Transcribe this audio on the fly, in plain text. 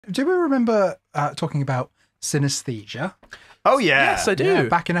Do we remember talking about synesthesia? Oh, yeah. Yes, I do. Yeah,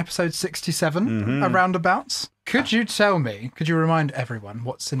 back in episode 67, around abouts. Could you remind everyone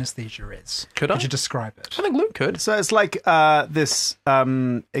what synesthesia is? Could I? Could you describe it? I think Luke could. So it's like this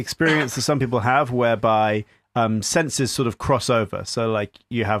experience that some people have whereby senses sort of cross over. So like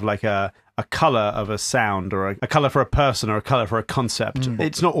you have like a color of a sound or a color for a person or a color for a concept.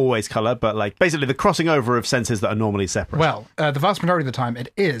 It's not always color, but like basically the crossing over of senses that are normally separate. Well, the vast majority of the time,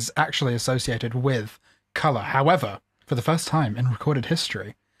 it is actually associated with color. However, for the first time in recorded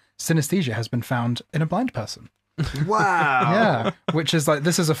history, synesthesia has been found in a blind person. Wow. Yeah, which is like,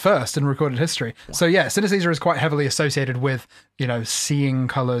 this is a first in recorded history. So yeah, synesthesia is quite heavily associated with, seeing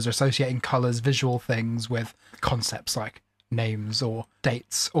colors, or associating colors, visual things with concepts like names or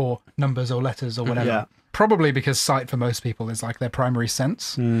dates or numbers or letters or whatever. Yeah. Probably because sight for most people is like their primary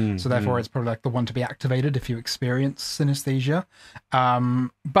sense. So therefore it's probably like the one to be activated if you experience synesthesia.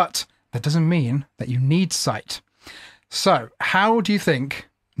 But that doesn't mean that you need sight. So how do you think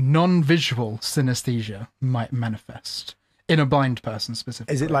non-visual synesthesia might manifest in a blind person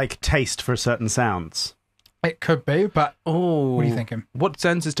specifically? Is it like taste for certain sounds? It could be, but what are you thinking? What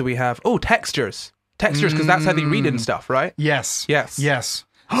senses do we have? Oh, textures. Textures, because that's how they read and stuff, right? Yes. Yes. Yes.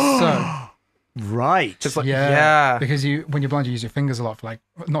 So, Right. Just like, yeah. Because when you're blind, you use your fingers a lot for like,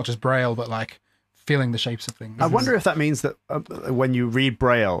 not just braille, but like feeling the shapes of things. I wonder if that means that when you read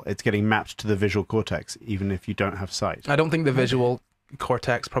Braille, it's getting mapped to the visual cortex, even if you don't have sight. I don't think the visual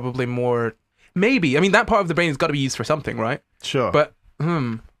cortex, probably more... Maybe. I mean, that part of the brain has got to be used for something, right? Sure. But,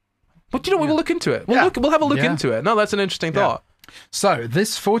 But we'll look into it. We'll have a look into it. No, that's an interesting thought. So,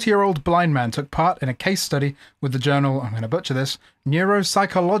 this 40-year-old blind man took part in a case study with the journal, I'm going to butcher this,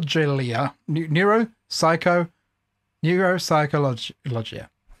 Neuropsychologia. Neuropsychologia.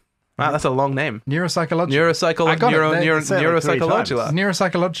 Wow, that's a long name. Neuropsychologia. I got it. Neuropsychologia.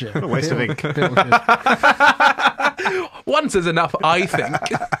 Neuropsychologia. What a waste of ink. Once is enough, I think.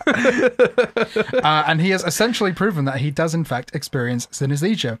 And he has essentially proven that he does, in fact, experience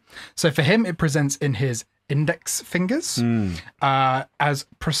synesthesia. So for him, it presents in his index fingers as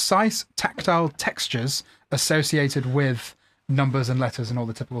precise tactile textures associated with numbers and letters and all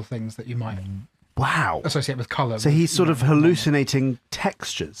the typical things that you might associate with colour. So he's sort of hallucinating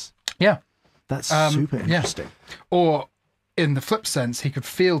textures. Yeah. That's super interesting. Yeah. Or in the flip sense, he could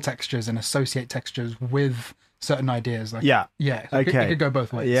feel textures and associate textures with certain ideas. Like, yeah. So it could go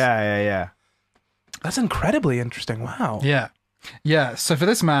both ways. Yeah. That's incredibly interesting. Wow. Yeah. Yeah. So for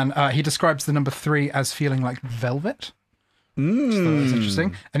this man, he describes the number 3 as feeling like velvet. So that's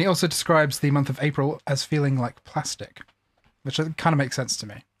interesting. And he also describes the month of April as feeling like plastic, which kind of makes sense to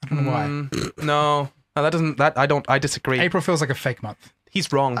me. I don't know why. No, that doesn't. I disagree. April feels like a fake month.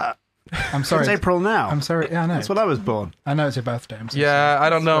 He's wrong. I'm sorry. It's April now. I'm sorry. Yeah, I know. That's when I was born. I know it's your birthday. I'm so yeah, sorry. I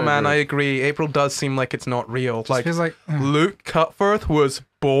don't know, very man. rude. I agree. April does seem like it's not real. It feels like Luke Cutforth was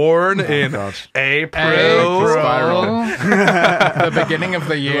born in God. April. Spiral. the beginning of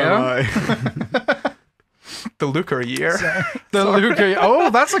the year. The Luker year. Oh,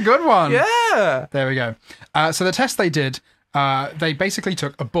 that's a good one. Yeah. There we go. So the test they did, they basically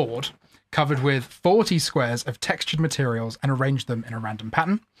took a board covered with 40 squares of textured materials and arranged them in a random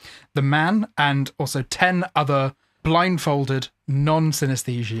pattern. The man and also 10 other blindfolded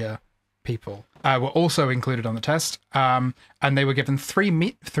non-synesthesia people were also included on the test, and they were given 3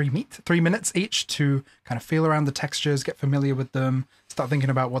 minutes each to kind of feel around the textures, get familiar with them, start thinking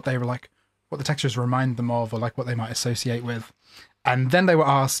about what they were like, what the textures remind them of, or like what they might associate with. And then they were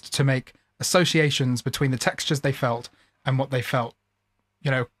asked to make associations between the textures they felt and what they felt,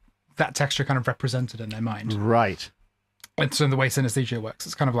 that texture kind of represented in their mind. Right. And so the way synesthesia works,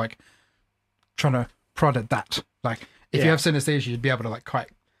 it's kind of like trying to prod at that. Like if you have synesthesia, you'd be able to like quite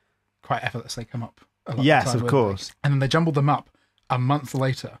effortlessly come up. Yes, of course. And then they jumbled them up a month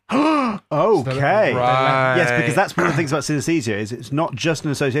later. Okay. Right. Yes, because that's one of the things about synesthesia is it's not just an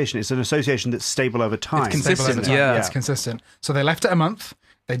association, it's an association that's stable over time. It's consistent, Yeah, it's consistent. So they left it a month,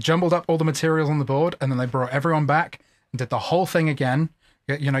 they jumbled up all the materials on the board, and then they brought everyone back and did the whole thing again.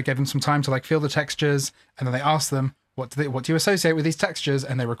 Gave them some time to like feel the textures, and then they asked them, what do you associate with these textures?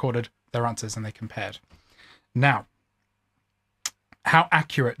 And they recorded their answers and they compared. Now, how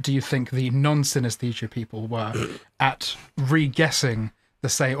accurate do you think the non-synesthesia people were at re-guessing the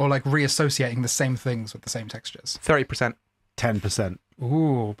same, or like reassociating the same things with the same textures? 30%. 10%.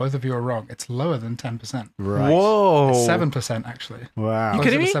 Ooh, both of you are wrong. It's lower than 10%. Right. Whoa. 7%, actually. Wow. You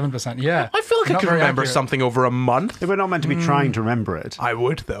kidding me? 7%, yeah. I feel like I Not could very remember accurate. something over a month. If we're not meant to be trying to remember it. I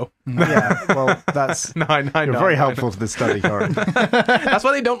would, though. Yeah, well, that's... No, I know. You're very helpful to this study, Corin. That's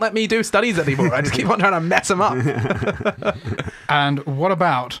why they don't let me do studies anymore. I just keep on trying to mess them up. And what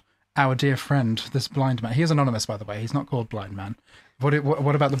about our dear friend, this blind man? He is anonymous, by the way. He's not called Blind Man. What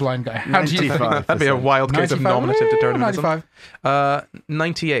about the blind guy? How do you think? 95%. That'd be a wild case of 95? nominative determinism. 95.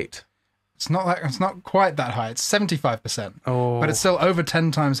 98. It's not quite that high. It's 75%. Oh. But it's still over 10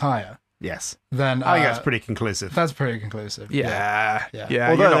 times higher Yes. than... I think that's pretty conclusive. That's pretty conclusive. Yeah. Yeah. Yeah.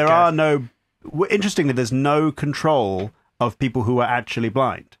 Although you're not there good. are no... Interestingly, there's no control of people who are actually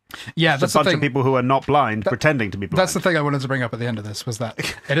blind. Yeah, It's that's a the bunch thing. of people who are not blind pretending to be blind. That's the thing I wanted to bring up at the end of this, was that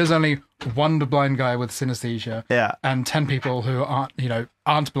it is only one blind guy with synesthesia Yeah. and 10 people who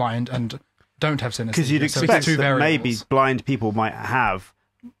aren't blind and don't have synesthesia. Because you'd So it's expect two that maybe variables. blind people might have,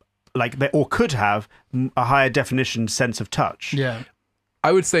 or could have, a higher definition sense of touch. Yeah.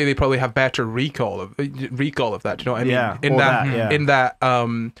 I would say they probably have better recall of that. Do you know what I mean? Yeah, In or that, that, yeah. in that,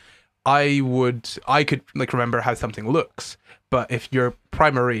 I could like remember how something looks, but if your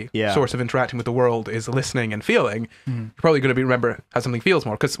primary Yeah. source of interacting with the world is listening and feeling, you're probably going to remember how something feels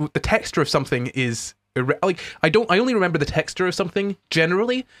more, because the texture of something is like I only remember the texture of something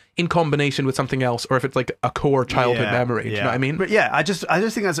generally in combination with something else, or if it's like a core childhood memory. Do you know what I mean? But yeah, I just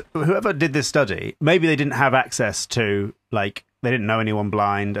think that's whoever did this study, maybe they didn't have access to, like, they didn't know anyone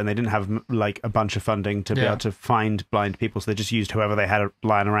blind, and they didn't have like a bunch of funding to be able to find blind people, so they just used whoever they had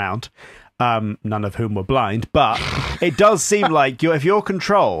lying around. None of whom were blind, but it does seem like if your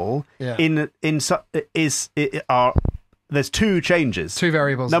control there's two changes. Two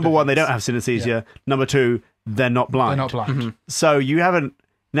variables. Number of one, they don't difference. have synesthesia. Yeah. Number two, they're not blind. They're not blind. So you haven't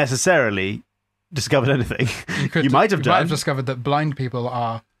necessarily discovered anything. You might have done. discovered that blind people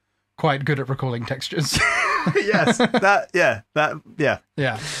are quite good at recalling textures. Yes. Yeah. Yeah.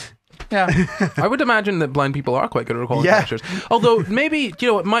 I would imagine that blind people are quite good at recalling Yeah. textures. Although maybe,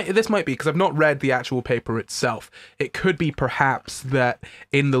 this might be, because I've not read the actual paper itself. It could be perhaps that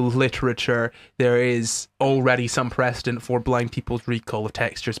in the literature there is already some precedent for blind people's recall of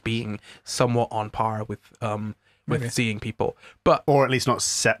textures being somewhat on par with seeing people. But Or at least not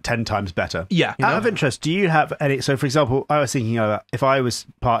set 10 times better. yeah, Out of interest, do you have any... So, for example, I was thinking if I was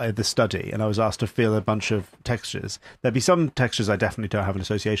part of the study and I was asked to feel a bunch of textures, there'd be some textures I definitely don't have an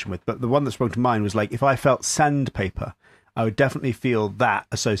association with, but the one that sprung to mind was, like, if I felt sandpaper, I would definitely feel that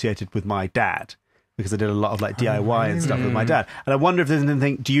associated with my dad, because I did a lot of, like, DIY and stuff with my dad. And I wonder if there's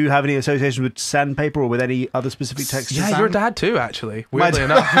anything... Do you have any association with sandpaper or with any other specific textures? yeah, your dad too, actually. My Weirdly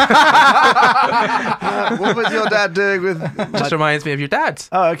dad- enough, What was your dad doing with... just reminds me of your dad's.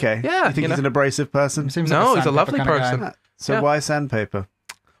 Oh, okay. Yeah, You think you he's know. an abrasive person? Seems No, like he's a lovely sandpaper kind of person. guy. So Yeah. why sandpaper?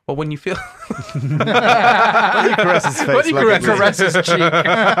 Well, when you feel You caress his face. When you lovingly. Caress his cheek.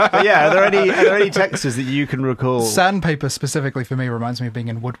 But yeah, are there any textures that you can recall? Sandpaper specifically for me reminds me of being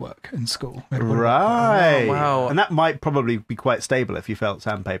in woodwork in school. We had woodwork. Right. Oh, wow. And that might probably be quite stable if you felt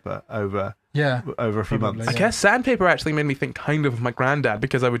sandpaper over Yeah. a few Probably, months. I guess sandpaper actually made me think kind of my granddad,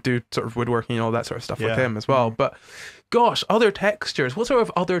 because I would do sort of woodworking and all that sort of stuff with Yeah. him as well. But gosh, other textures. What sort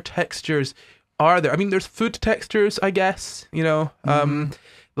of other textures are there? I mean, there's food textures, I guess,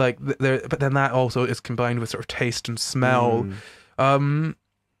 like there, but then that also is combined with sort of taste and smell. I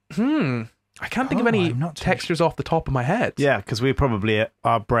can't think of any I'm not too textures off the top of my head. Yeah, because we probably,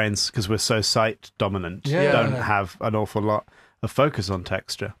 our brains, because we're so sight dominant, Yeah. don't have an awful lot of focus on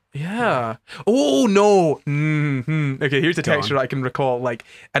texture. Yeah. Oh no. Okay, here's a Go texture on. I can recall. Like,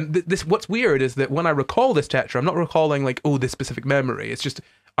 and this. What's weird is that when I recall this texture, I'm not recalling like, oh, this specific memory. It's just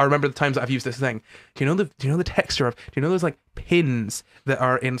I remember the times that I've used this thing. Do you know the texture of? Do you know those like pins that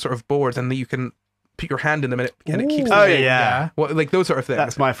are in sort of boards and that you can put your hand in them and it keeps. Oh, them in? yeah. What, like those sort of things.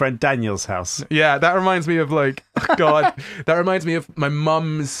 That's my friend Daniel's house. Yeah, that reminds me of like, oh God, that reminds me of my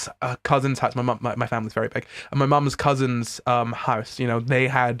mum's cousin's house. My family's very big, and my mum's cousin's house. You know, they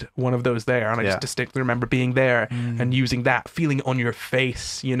had one of those there, and I Yeah. just distinctly remember being there and using that, feeling it on your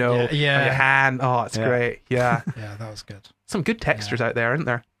face. You know, Yeah. on your hand. Oh, it's Yeah. great. Yeah, Yeah, that was good. some good textures out there, aren't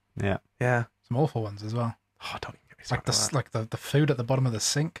there? Yeah. Yeah. Some awful ones as well. Oh, don't even get me Like started. the food at the bottom of the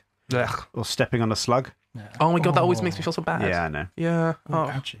sink. Ugh. Or stepping on a slug. Yeah. Oh my God, that always makes me feel so bad. Yeah, I know. Yeah. Ooh,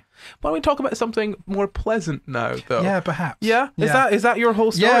 Oh. ouchie. Why don't we talk about something more pleasant now, though? Yeah, perhaps. Yeah. Yeah. Is that your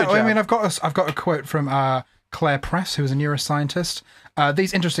whole story? Yeah, well, I Jeff? mean, I've got a quote from Claire Press, who is a neuroscientist.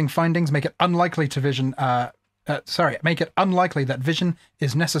 These interesting findings make it unlikely that vision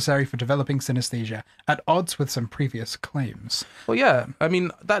is necessary for developing synesthesia, at odds with some previous claims. Well, yeah. I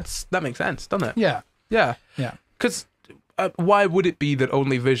mean, that makes sense, doesn't it? Yeah, Yeah. yeah. Because why would it be that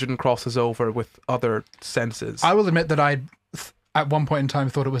only vision crosses over with other senses? I will admit that I, at one point in time,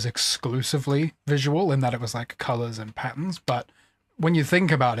 thought it was exclusively visual, in that it was like colors and patterns. But when you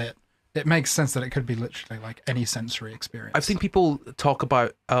think about it, it makes sense that it could be literally like any sensory experience. I've seen people talk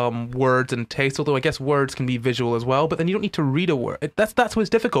about words and taste, although I guess words can be visual as well, but then you don't need to read a word. That's what's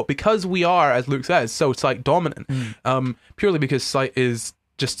difficult, because we are, as Luke says, so sight dominant, purely because sight is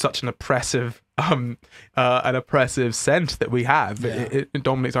just such an oppressive sense that we have. Yeah. It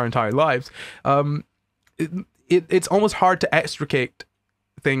dominates our entire lives. It's almost hard to extricate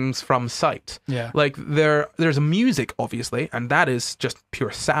things from sight. Yeah. Like there's music, obviously, and that is just pure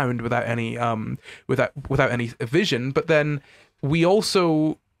sound without any without any vision. But then we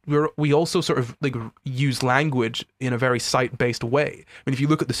also sort of like use language in a very sight-based way. I mean, if you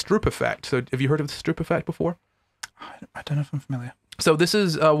look at the Stroop effect, so have you heard of the Stroop effect before? I don't know if I'm familiar. So this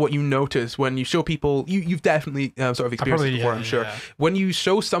is what you notice when you show people. You've definitely sort of experienced it before, I'm sure. Yeah. When you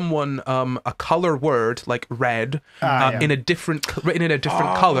show someone a color word like red in a different written in a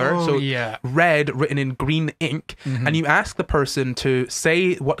different color, so red written in green ink, and you ask the person to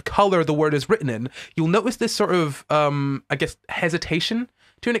say what color the word is written in, you'll notice this sort of I guess hesitation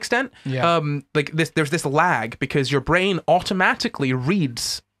to an extent. Yeah. Like there's this lag because your brain automatically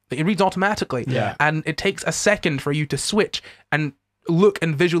reads. It reads automatically, and it takes a second for you to switch and look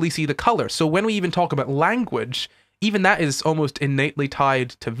and visually see the color. So when we even talk about language, even that is almost innately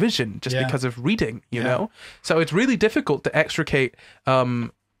tied to vision, just because of reading, you know? So it's really difficult to extricate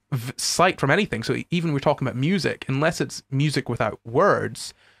sight from anything. So even we're talking about music, unless it's music without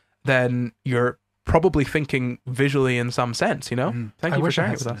words, then you're probably thinking visually in some sense, you know? Thank you for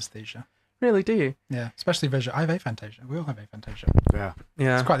sharing it with us. Synesthesia. Really, do you? Yeah, especially visual. I have aphantasia. We all have aphantasia. Yeah.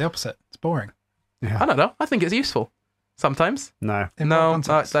 It's quite the opposite. It's boring. Yeah. I don't know. I think it's useful. Sometimes. No. No, it's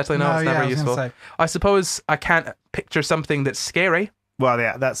actually no, it's never useful. I suppose I can't picture something that's scary. Well,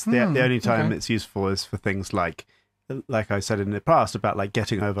 yeah, that's the only time it's useful is for things like I said in the past, about like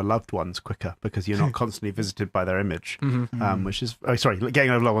getting over loved ones quicker, because you're not constantly visited by their image, which is,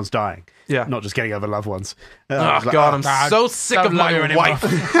 getting over loved ones dying. Yeah. Not just getting over loved ones. God, I'm so sick of my wife.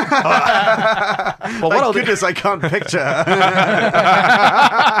 Well, goodness, I can't picture her.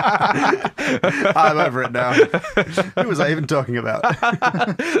 I'm over it now. Who was I even talking about?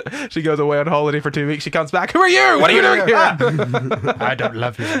 She goes away on holiday for 2 weeks. She comes back. Who are you? What are you doing here? I don't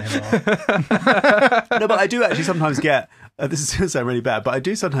love you anymore. No, but I do actually sometimes get, this is going to sound really bad, but I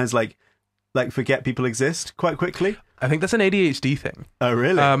do sometimes like forget people exist quite quickly. I think that's an ADHD thing. Oh,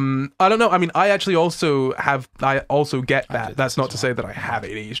 really? I don't know. I mean, I actually also get that. That's not to say that I have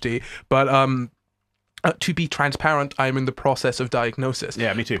ADHD, but to be transparent, I'm in the process of diagnosis.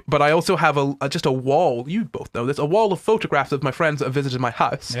 Yeah, me too. But I also have just a wall, you both know this, a wall of photographs of my friends that have visited my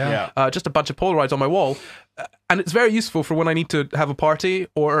house. Yeah. Just a bunch of Polaroids on my wall. And it's very useful for when I need to have a party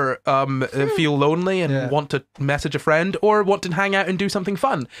or feel lonely and want to message a friend or want to hang out and do something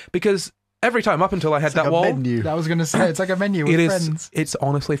fun. Because every time up until I had that wall, menu. I was going to say, it's like a menu with friends. It's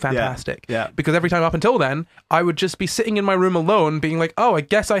honestly fantastic. Yeah. Because every time up until then, I would just be sitting in my room alone being like, oh, I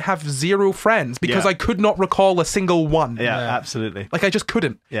guess I have 0 friends because I could not recall a single one. Yeah, absolutely. Like, I just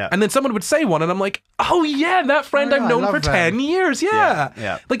couldn't. Yeah. And then someone would say one and I'm like, oh yeah, that friend I've known for 10 years. Yeah.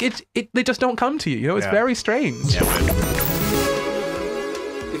 Yeah. Like, they just don't come to you. You know, it's very strange. Yeah,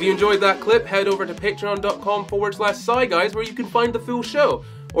 If you enjoyed that clip, head over to patreon.com/SciGuys where you can find the full show.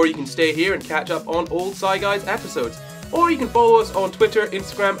 Or you can stay here and catch up on old Sci Guys episodes. Or you can follow us on Twitter,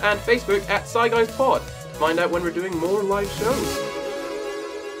 Instagram and Facebook at SciGuysPod to find out when we're doing more live shows.